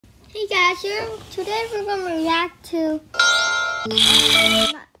Hey guys, today we're going to react to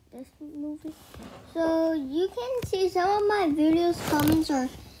not this movie. So you can see some of my videos, comments are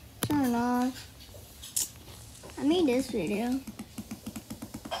turned off. I made this video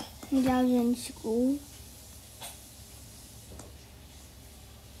when I was in school.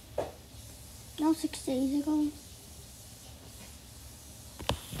 That was 6 days ago.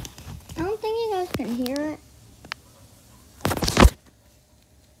 I don't think you guys can hear it.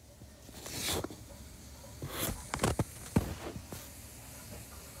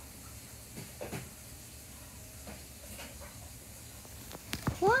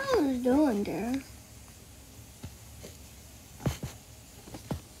 What I was doing there?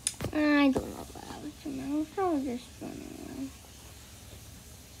 I don't know what I was doing. I was probably just running around.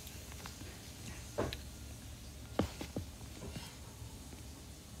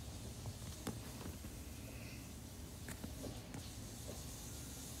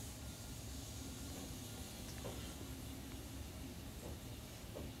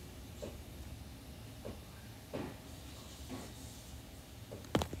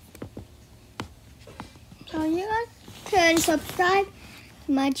 So you guys can subscribe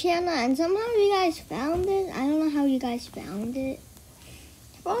to my channel, and somehow you guys found it. I don't know how you guys found it.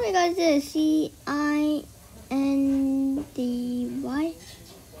 All you guys did is CINDY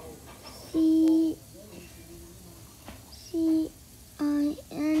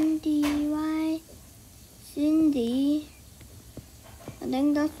Cindy. I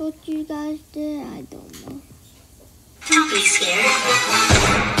think that's what you guys did. I don't know. Don't be scared.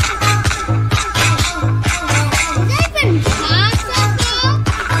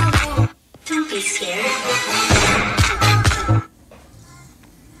 Don't be scared.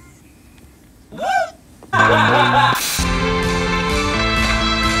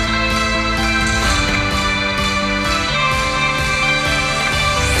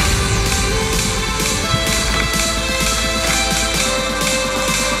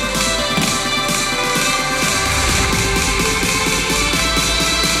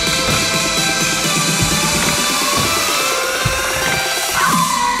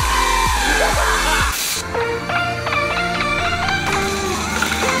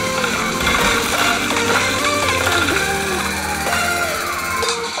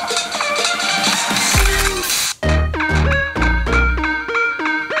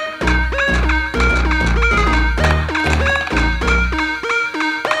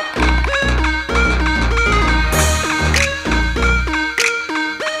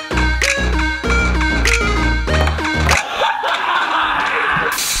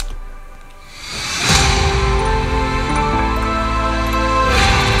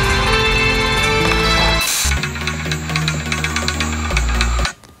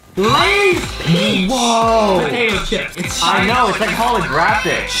 Whoa! Potato chips. I know, it's like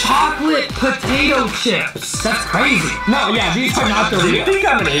holographic. Chocolate potato chips. That's crazy. No, yeah, these are not the Do you real. think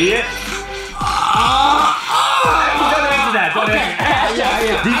I'm an idiot? Don't answer that. Don't answer that.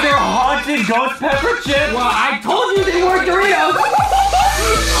 Yeah. These are haunted ghost pepper chips. Well, I told you they weren't Doritos.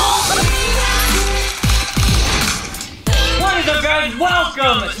 What is up, guys?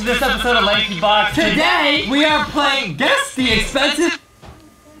 Welcome to this episode of Lanky Box. Today, we are playing Guess the Expensive.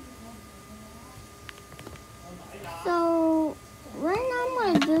 So, right now I'm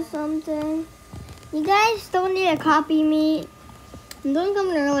gonna do something. You guys don't need to copy me. I'm doing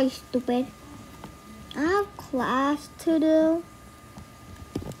something really stupid. I have class to do.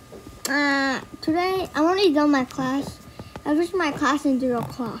 Today, I'm already done my class. I finished my class in 0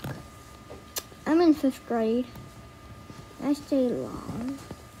 o'clock. I'm in 5th grade. I stayed long.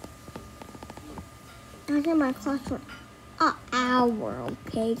 I did my class for an hour,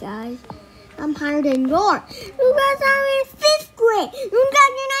 okay, guys? I'm higher than yours. You guys are in 5th grade. You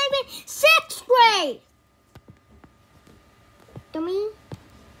guys are not even 6th grade. Dummy.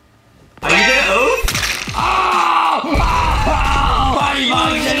 Are you gonna oof? Party!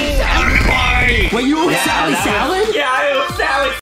 Wait, you want salad? Yeah, I